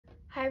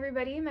Hi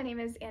everybody, my name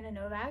is Anna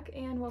Novak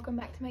and welcome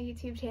back to my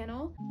YouTube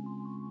channel.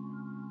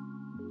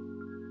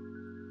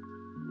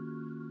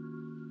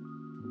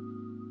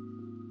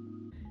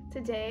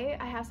 Today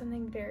I have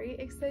something very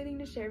exciting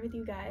to share with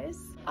you guys.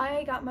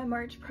 I got my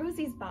March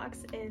Prozis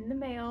box in the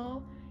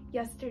mail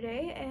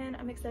yesterday and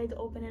I'm excited to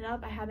open it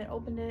up. I haven't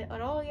opened it at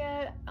all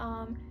yet.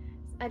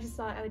 I just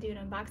thought I would do an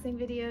unboxing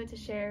video to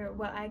share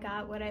what I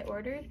got, what I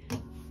ordered.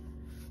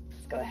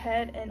 Let's go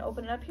ahead and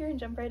open it up here and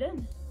jump right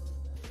in.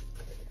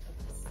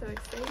 So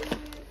excited.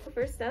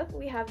 First up,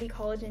 we have the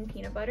Collagen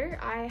peanut butter.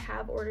 I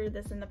have ordered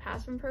this in the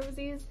past from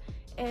Prozis,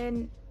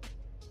 and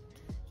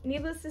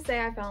needless to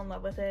say, I fell in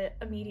love with it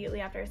immediately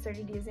after I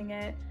started using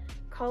it.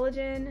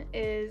 Collagen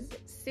is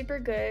super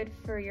good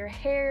for your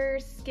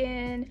hair,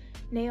 skin,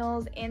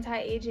 nails,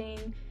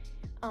 anti-aging,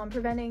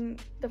 preventing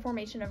the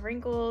formation of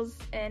wrinkles,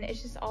 and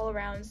it's just all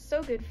around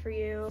so good for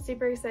you.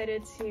 Super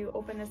excited to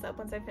open this up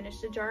once I finish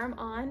the jar I'm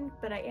on,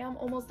 but I am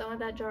almost done with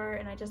that jar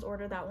and I just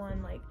ordered that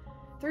one like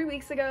 3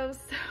 weeks ago,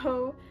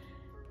 so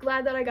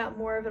glad that I got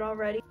more of it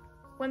already.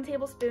 1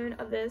 tablespoon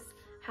of this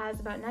has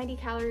about 90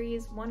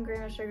 calories, 1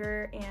 gram of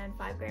sugar, and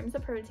 5 grams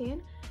of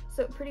protein.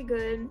 So pretty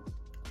good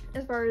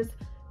as far as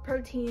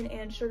protein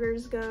and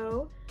sugars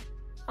go.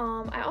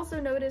 I also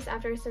noticed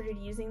after I started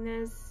using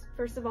this,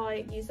 first of all,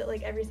 I use it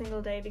like every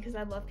single day because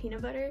I love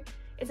peanut butter.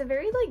 It's a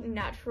very like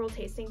natural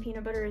tasting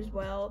peanut butter as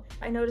well.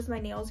 I noticed my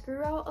nails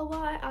grew out a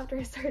lot after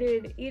I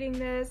started eating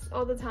this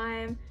all the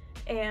time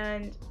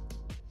and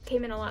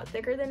came in a lot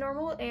thicker than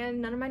normal,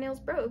 and none of my nails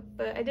broke,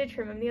 but I did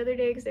trim them the other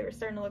day because they were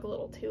starting to look a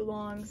little too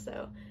long.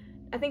 So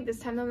I think this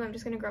time though I'm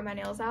just gonna grow my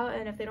nails out,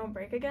 and if they don't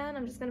break again,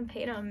 I'm just gonna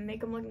paint them and make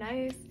them look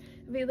nice.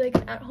 It'll be like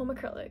an at-home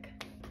acrylic.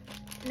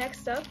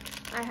 Next up,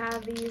 I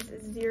have these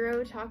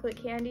zero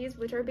chocolate candies,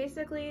 which are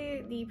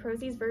basically the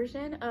Prozis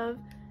version of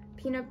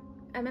peanut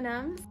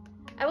M&Ms.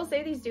 I will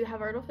say these do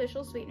have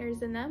artificial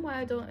sweeteners in them. While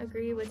I don't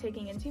agree with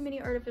taking in too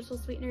many artificial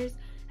sweeteners,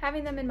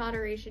 having them in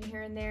moderation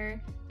here and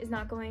there is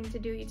not going to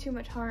do you too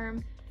much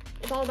harm.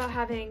 It's all about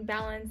having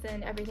balance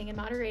and everything in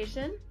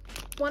moderation.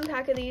 1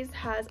 pack of these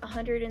has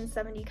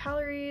 170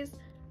 calories,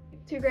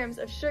 2 grams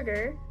of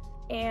sugar,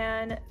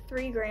 and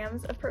 3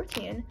 grams of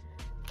protein.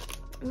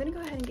 I'm gonna go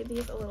ahead and give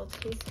these a little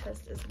taste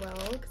test as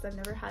well because I've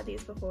never had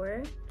these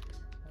before.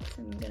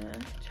 So I'm gonna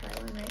try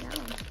one right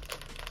now.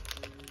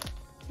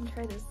 I can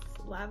try this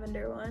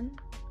lavender one.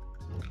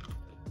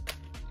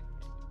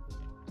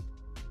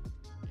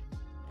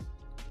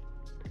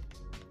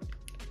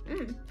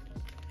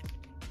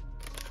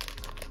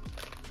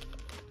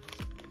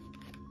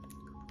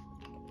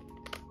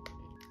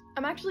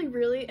 I'm actually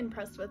really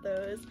impressed with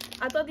those.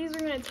 I thought these were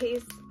gonna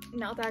taste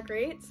not that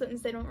great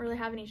since they don't really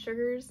have any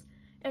sugars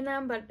in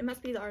them, but it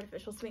must be the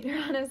artificial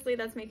sweetener, honestly,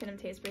 that's making them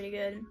taste pretty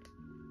good.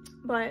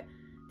 But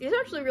these are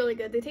actually really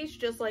good. They taste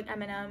just like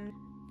M&M.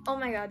 Oh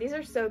my god, these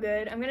are so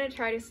good. I'm gonna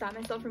try to stop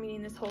myself from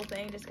eating this whole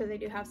thing just because they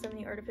do have so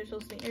many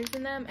artificial sweeteners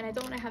in them, and I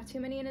don't want to have too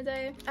many in a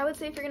day. I would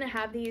say if you're gonna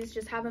have these,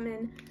 just have them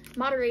in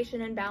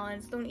moderation and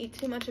balance. Don't eat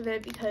too much of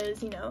it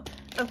because, you know,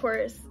 of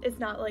course, it's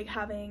not like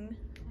having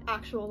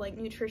actual like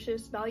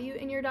nutritious value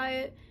in your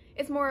diet.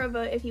 It's more of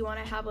a, if you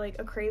want to have like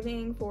a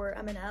craving for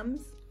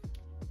M&Ms,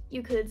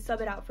 you could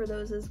sub it out for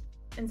those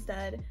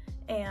instead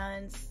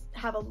and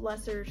have a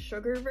lesser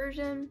sugar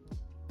version,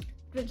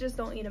 but just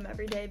don't eat them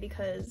every day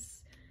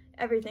because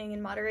everything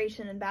in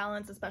moderation and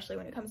balance, especially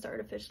when it comes to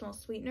artificial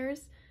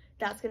sweeteners,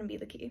 that's going to be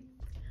the key.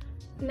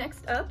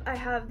 Next up, I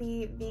have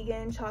the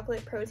vegan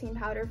chocolate protein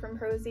powder from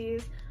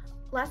Prozis.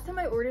 Last time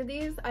I ordered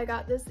these, I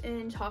got this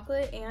in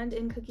chocolate and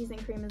in cookies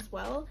and cream as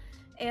well.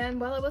 And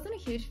while I wasn't a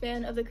huge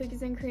fan of the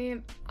cookies and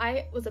cream,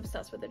 I was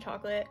obsessed with the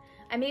chocolate.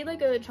 I made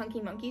like a chunky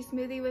monkey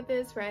smoothie with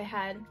this where I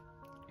had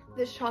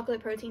this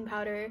chocolate protein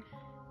powder,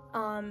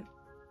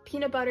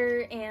 peanut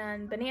butter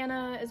and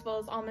banana, as well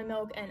as almond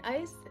milk and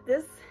ice.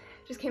 This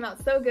just came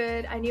out so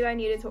good. I knew I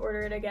needed to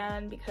order it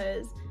again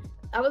because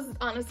that was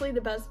honestly the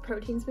best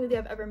protein smoothie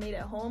I've ever made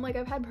at home. Like,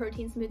 I've had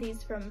protein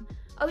smoothies from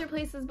other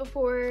places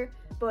before,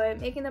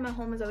 but making them at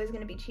home is always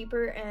going to be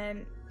cheaper,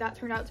 and that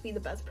turned out to be the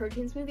best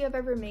protein smoothie I've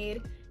ever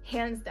made,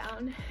 hands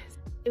down.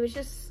 It was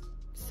just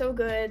so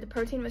good. The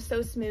protein was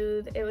so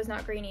smooth. It was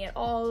not grainy at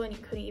all, and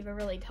you couldn't even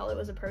really tell it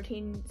was a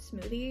protein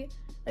smoothie,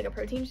 like a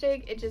protein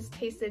shake. It just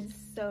tasted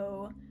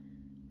so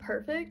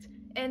perfect.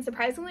 And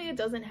surprisingly, it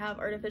doesn't have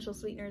artificial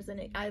sweeteners in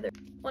it either.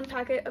 1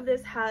 packet of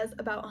this has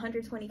about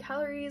 120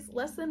 calories,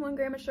 less than 1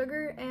 gram of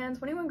sugar, and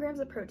 21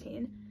 grams of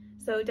protein.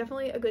 So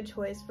definitely a good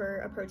choice for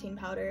a protein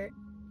powder,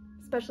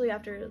 especially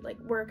after like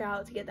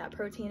workout to get that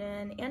protein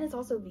in. And it's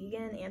also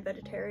vegan and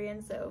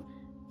vegetarian, so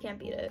can't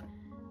beat it.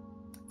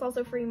 It's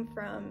also free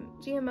from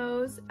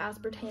GMOs,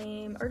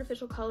 aspartame,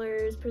 artificial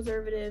colors,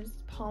 preservatives,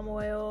 palm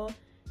oil.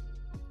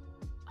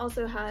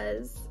 Also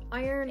has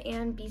iron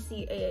and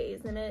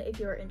BCAAs in it if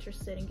you are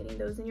interested in getting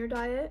those in your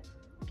diet,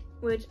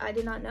 which I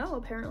did not know.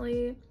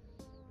 Apparently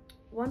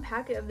 1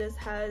 packet of this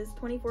has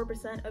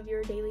 24% of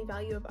your daily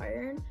value of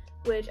iron,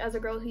 which as a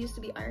girl who used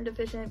to be iron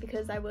deficient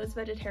because I was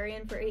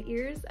vegetarian for 8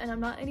 years and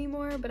I'm not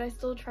anymore, but I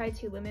still try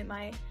to limit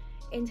my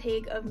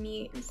intake of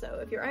meat, and so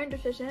if you're iron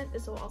deficient,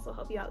 this will also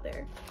help you out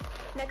there.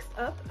 Next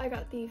up, I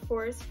got the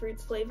Forest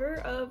Fruits flavor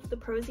of the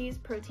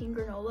Prozis Protein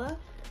Granola.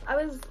 I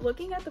was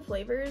looking at the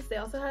flavors. They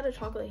also had a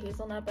chocolate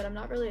hazelnut, but I'm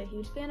not really a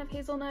huge fan of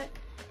hazelnut,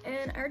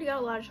 and I already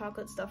got a lot of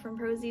chocolate stuff from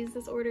Prozis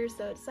this order,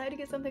 so I decided to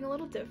get something a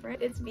little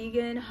different. It's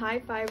vegan, high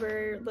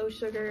fiber, low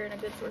sugar, and a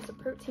good source of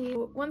protein.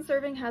 One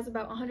serving has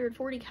about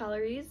 140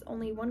 calories,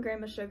 only 1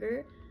 gram of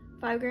sugar,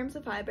 5 grams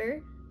of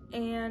fiber,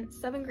 and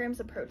 7 grams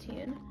of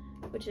protein,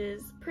 which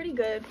is pretty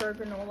good for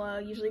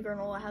granola. Usually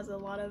granola has a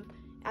lot of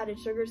added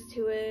sugars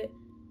to it.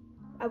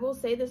 I will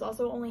say this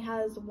also only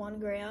has 1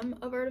 gram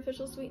of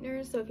artificial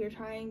sweeteners, so if you're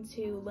trying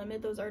to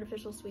limit those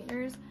artificial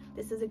sweeteners,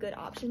 this is a good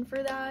option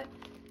for that.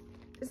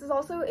 This is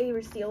also a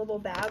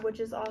resealable bag,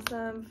 which is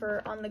awesome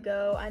for on the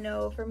go. I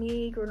know for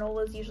me,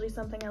 granola is usually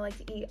something I like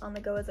to eat on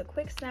the go as a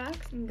quick snack.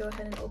 So you can go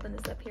ahead and open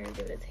this up here and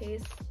give it a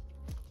taste.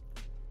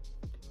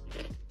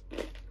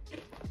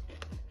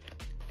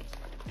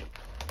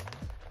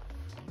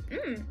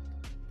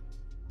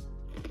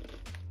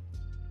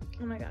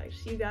 Oh my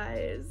gosh, you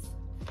guys.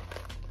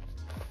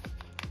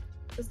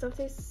 This stuff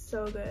tastes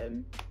so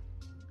good.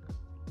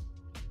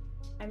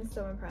 I'm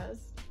so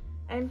impressed.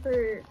 And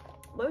for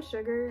low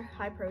sugar,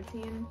 high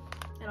protein,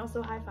 and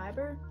also high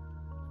fiber,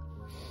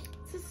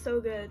 this is so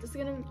good. This is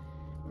gonna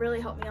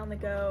really help me on the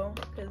go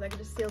because I can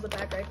just seal the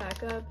bag right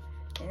back up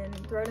and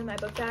throw it in my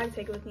book bag,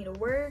 take it with me to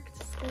work,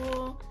 to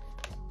school.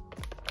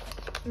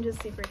 I'm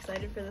just super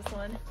excited for this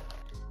one.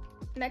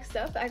 Next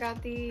up, I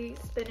got the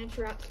Spinach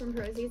Wraps from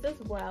Prozis as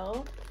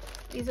well.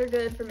 These are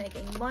good for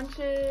making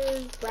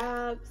lunches,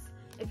 wraps.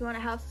 If you want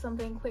to have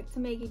something quick to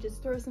make, you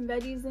just throw some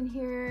veggies in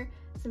here,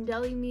 some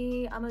deli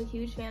meat. I'm a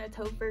huge fan of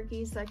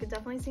tofurkey, so I could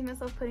definitely see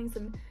myself putting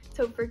some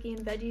tofurkey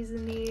and veggies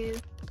in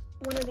these.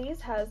 One of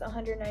these has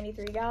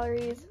 193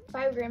 calories,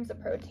 5 grams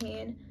of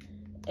protein,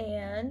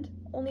 and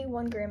only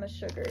 1 gram of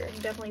sugar. I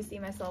can definitely see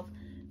myself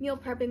meal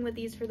prepping with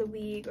these for the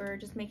week, or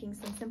just making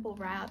some simple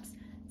wraps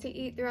to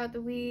eat throughout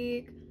the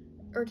week,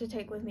 or to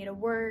take with me to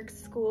work,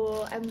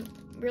 school. I'm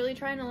really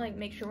trying to like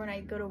make sure when I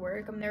go to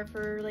work, I'm there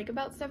for like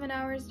about 7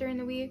 hours during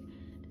the week,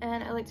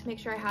 and I like to make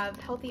sure I have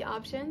healthy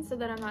options so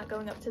that I'm not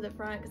going up to the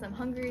front because I'm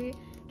hungry,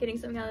 getting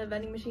something out of the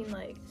vending machine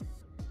like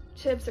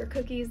chips or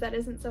cookies that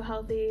isn't so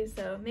healthy.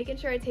 So making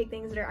sure I take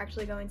things that are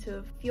actually going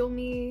to fuel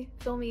me,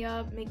 fill me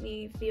up, make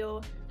me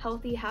feel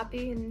healthy,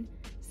 happy, and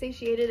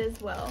satiated as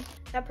well.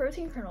 That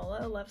protein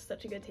granola left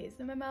such a good taste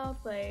in my mouth.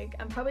 Like,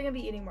 I'm probably gonna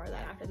be eating more of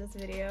that after this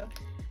video.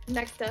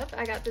 Next up,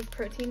 I got this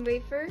protein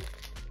wafer.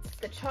 It's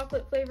the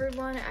chocolate flavored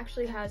one. It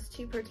actually has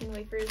 2 protein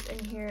wafers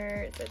in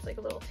here, so it's like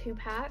a little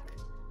 2-pack.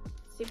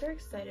 Super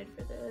excited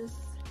for this.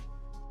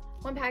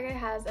 One packet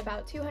has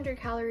about 200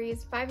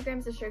 calories, 5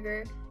 grams of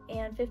sugar,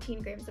 and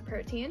 15 grams of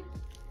protein.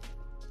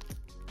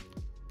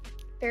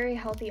 Very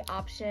healthy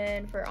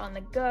option for on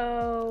the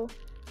go,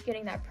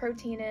 getting that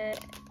protein in.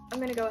 I'm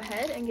gonna go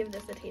ahead and give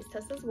this a taste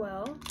test as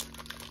well.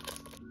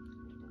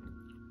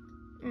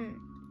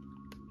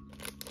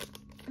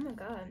 Oh my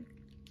god.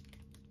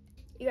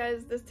 You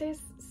guys, this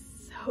tastes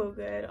so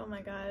good. Oh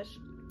my gosh.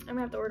 I'm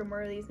gonna have to order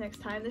more of these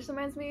next time. This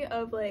reminds me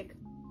of like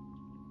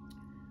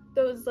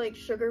those like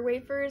sugar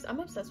wafers. I'm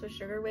obsessed with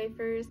sugar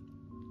wafers.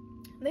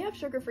 They have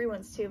sugar-free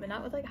ones too, but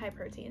not with like high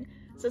protein.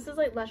 So this is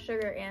like less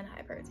sugar and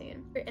high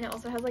protein. And it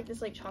also has like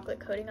this like chocolate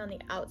coating on the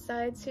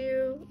outside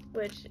too,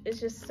 which is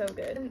just so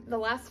good. And the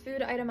last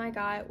food item I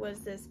got was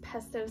this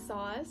pesto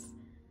sauce,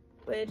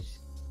 which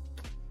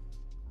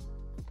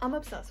I'm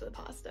obsessed with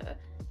pasta.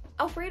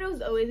 Alfredo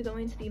is always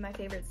going to be my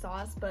favorite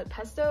sauce, but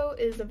pesto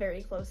is a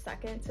very close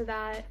second to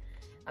that.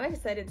 I'm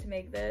excited to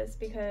make this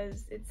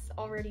because it's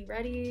already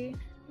ready.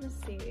 Let's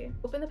see.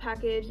 Open the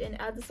package and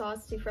add the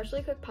sauce to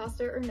freshly cooked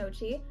pasta or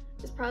gnocchi.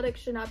 This product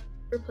should not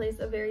replace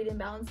a varied and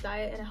balanced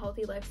diet and a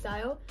healthy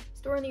lifestyle.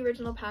 Store in the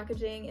original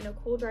packaging in a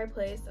cool, dry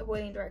place,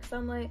 avoiding direct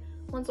sunlight.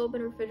 Once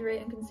open,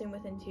 refrigerate and consume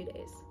within 2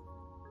 days.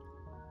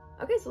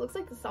 Okay, so it looks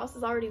like the sauce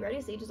is already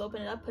ready, so you just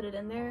open it up, put it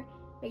in there.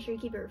 Make sure you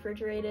keep it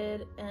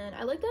refrigerated. And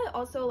I like that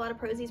also a lot of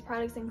Prozis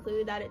products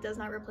include that it does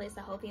not replace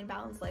a healthy and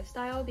balanced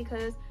lifestyle,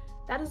 because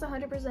that is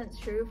 100%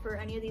 true for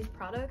any of these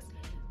products.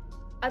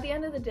 At the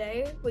end of the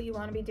day, what you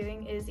want to be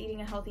doing is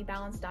eating a healthy,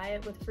 balanced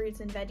diet with fruits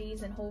and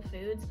veggies and whole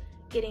foods,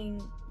 getting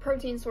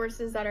protein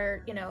sources that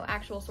are, you know,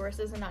 actual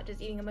sources and not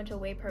just eating a bunch of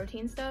whey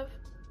protein stuff.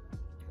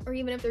 Or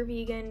even if they're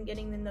vegan,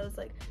 getting in those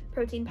like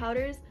protein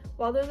powders.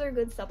 While those are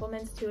good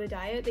supplements to a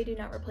diet, they do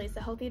not replace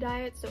a healthy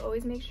diet, so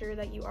always make sure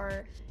that you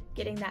are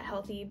getting that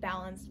healthy,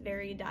 balanced,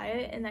 varied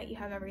diet and that you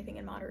have everything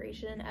in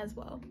moderation as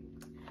well.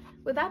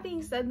 With that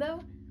being said though,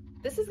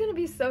 this is gonna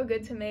be so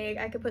good to make.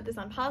 I could put this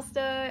on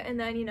pasta and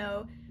then, you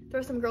know,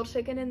 throw some grilled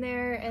chicken in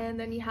there, and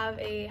then you have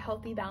a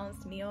healthy,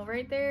 balanced meal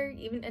right there.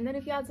 And then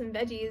if you add some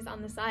veggies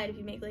on the side, if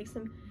you make like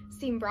some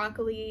steamed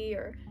broccoli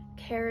or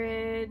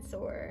carrots,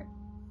 or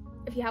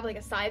if you have like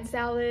a side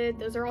salad,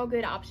 those are all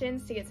good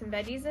options to get some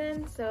veggies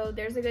in. So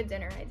there's a good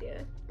dinner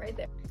idea right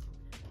there.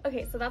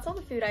 Okay, so that's all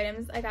the food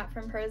items I got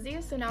from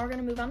Prozis. So now we're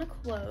gonna move on to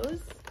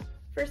clothes.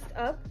 First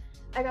up,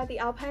 I got the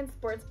Alpine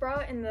sports bra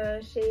in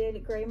the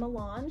shade Gray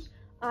Melange.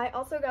 I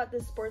also got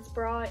this sports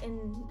bra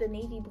in the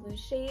navy blue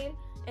shade,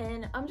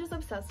 and I'm just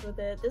obsessed with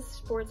it. This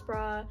sports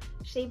bra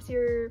shapes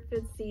your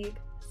physique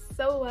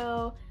so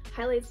well,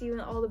 highlights you in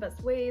all the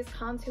best ways,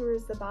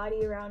 contours the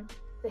body around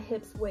the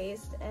hips,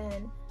 waist,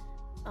 and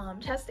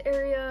chest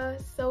area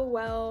so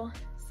well.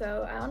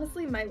 So I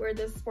honestly might wear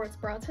this sports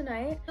bra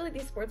tonight. I feel like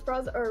these sports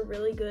bras are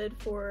really good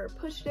for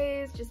push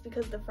days just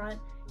because the front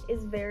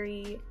is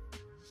very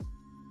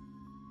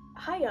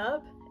high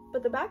up,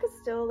 but the back is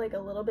still like a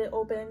little bit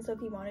open, so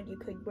if you wanted you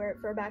could wear it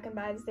for a back and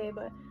biceps day,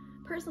 but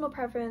personal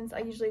preference, I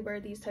usually wear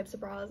these types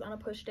of bras on a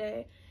push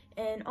day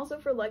and also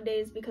for leg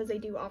days because they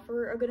do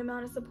offer a good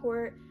amount of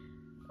support.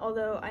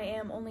 Although I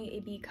am only a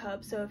B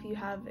cup, so if you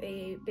have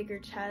a bigger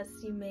chest,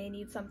 you may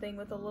need something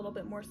with a little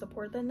bit more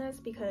support than this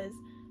because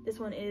this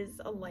one is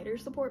a lighter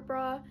support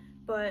bra,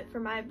 but for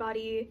my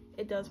body,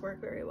 it does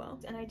work very well.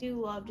 And I do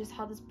love just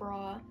how this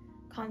bra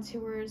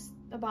contours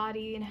the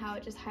body and how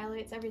it just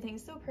highlights everything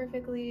so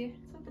perfectly.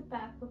 That's what the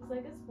back looks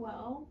like as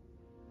well.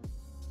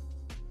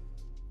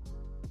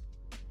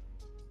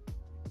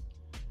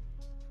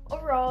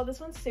 Overall, this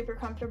one's super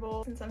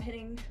comfortable. Since I'm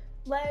hitting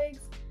legs,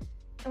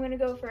 I'm gonna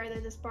go for either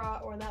this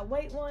bra or that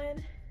white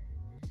one.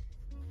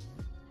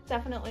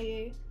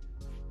 Definitely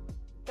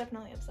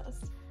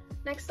obsessed.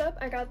 Next up,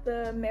 I got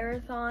the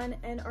Marathon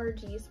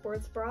NRG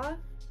sports bra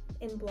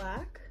in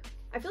black.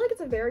 I feel like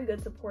it's a very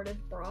good supportive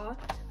bra.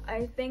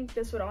 I think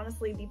this would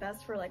honestly be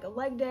best for like a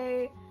leg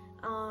day.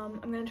 I'm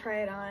gonna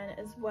try it on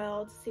as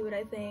well to see what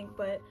I think,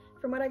 but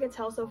from what I could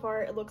tell so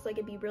far, it looks like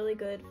it'd be really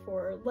good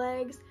for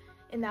legs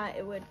in that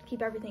it would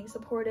keep everything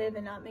supportive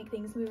and not make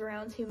things move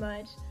around too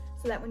much,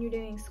 so that when you're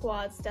doing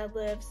squats,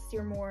 deadlifts,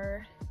 your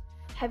more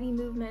heavy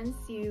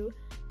movements, you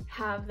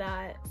have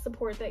that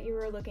support that you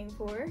were looking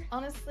for.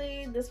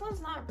 Honestly, this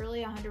one's not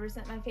really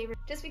 100% my favorite,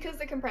 just because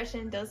the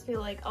compression does feel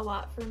like a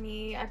lot for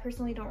me. I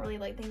personally don't really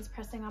like things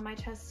pressing on my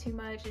chest too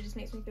much. It just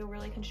makes me feel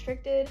really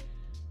constricted.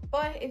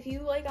 But if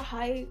you like a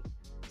high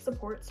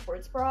support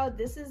sports bra,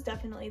 this is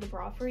definitely the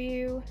bra for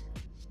you.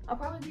 I'll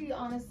probably be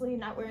honestly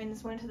not wearing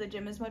this one to the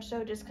gym as much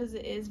though, just because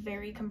it is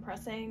very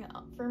compressing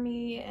for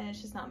me and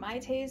it's just not my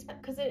taste.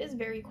 Because it is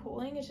very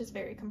cooling, it's just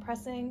very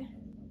compressing.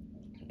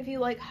 If you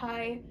like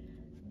high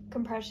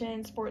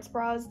compression sports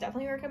bras,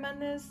 definitely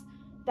recommend this.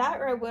 That,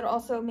 or I would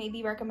also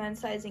maybe recommend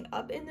sizing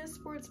up in this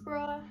sports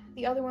bra.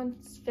 The other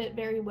ones fit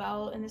very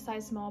well in the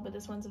size small, but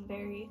this one's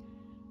very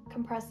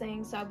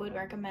compressing, so I would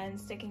recommend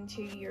sticking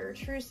to your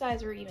true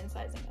size or even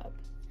sizing up.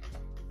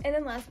 And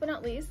then last but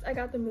not least, I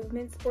got the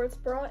Movement sports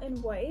bra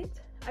in white.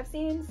 I've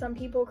seen some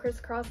people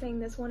crisscrossing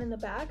this one in the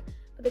back,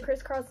 but the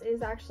crisscross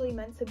is actually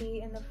meant to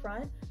be in the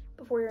front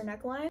before your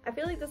neckline. I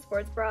feel like the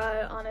sports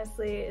bra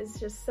honestly is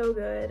just so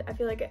good. I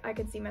feel like I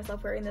could see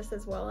myself wearing this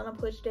as well on a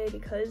push day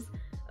because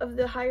of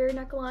the higher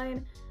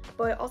neckline,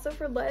 but also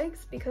for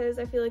legs because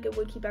I feel like it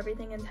would keep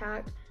everything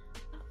intact.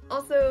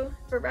 Also,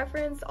 for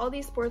reference, all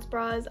these sports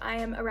bras, I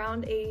am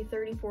around a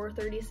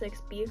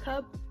 34-36 B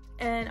cup,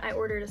 and I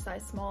ordered a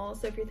size small,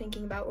 so if you're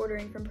thinking about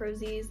ordering from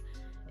Prozis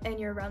and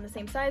you're around the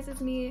same size as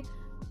me,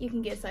 you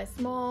can get a size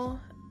small.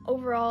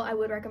 Overall, I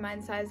would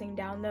recommend sizing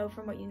down though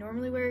from what you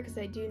normally wear, because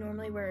I do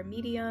normally wear a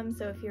medium,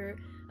 so if you're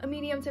a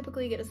medium,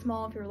 typically get a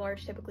small. If you're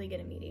large, typically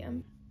get a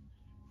medium.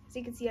 So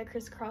you can see I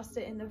crisscrossed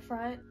it in the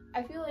front.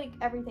 I feel like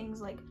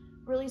everything's like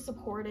really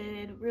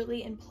supported,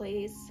 really in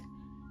place,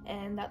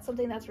 and that's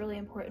something that's really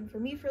important for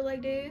me for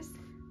leg days.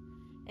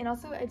 And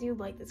also I do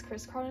like this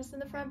crisscross in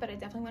the front, but I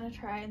definitely want to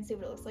try and see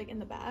what it looks like in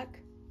the back.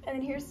 And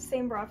then here's the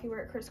same bra if you wear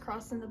it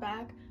crisscrossed in the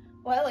back.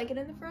 Well, I like it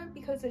in the front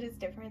because it is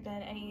different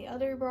than any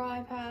other bra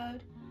I've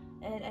had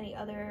and any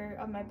other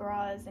of my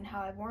bras and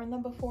how I've worn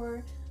them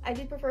before. I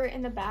do prefer it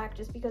in the back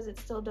just because it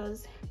still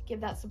does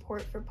give that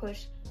support for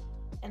push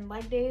and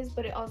leg days,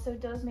 but it also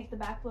does make the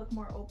back look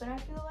more open, I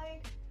feel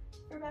like,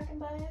 for back and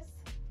bias.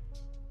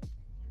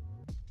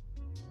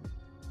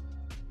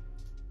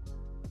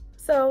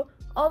 So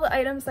all the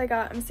items I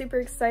got, I'm super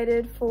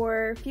excited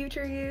for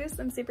future use.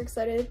 I'm super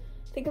excited.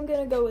 I think I'm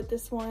gonna go with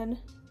this one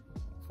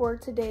for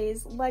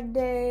today's leg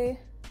day.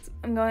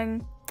 I'm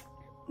going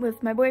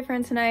with my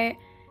boyfriend tonight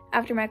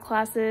after my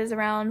classes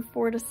around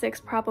 4 to 6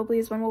 probably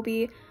is when we'll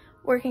be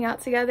working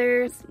out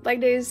together.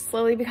 Leg day is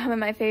slowly becoming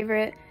my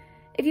favorite.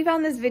 If you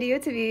found this video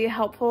to be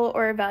helpful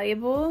or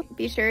valuable,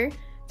 be sure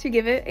to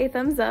give it a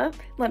thumbs up.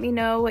 Let me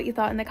know what you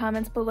thought in the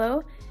comments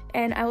below,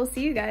 and I will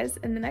see you guys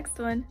in the next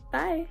one.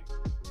 Bye!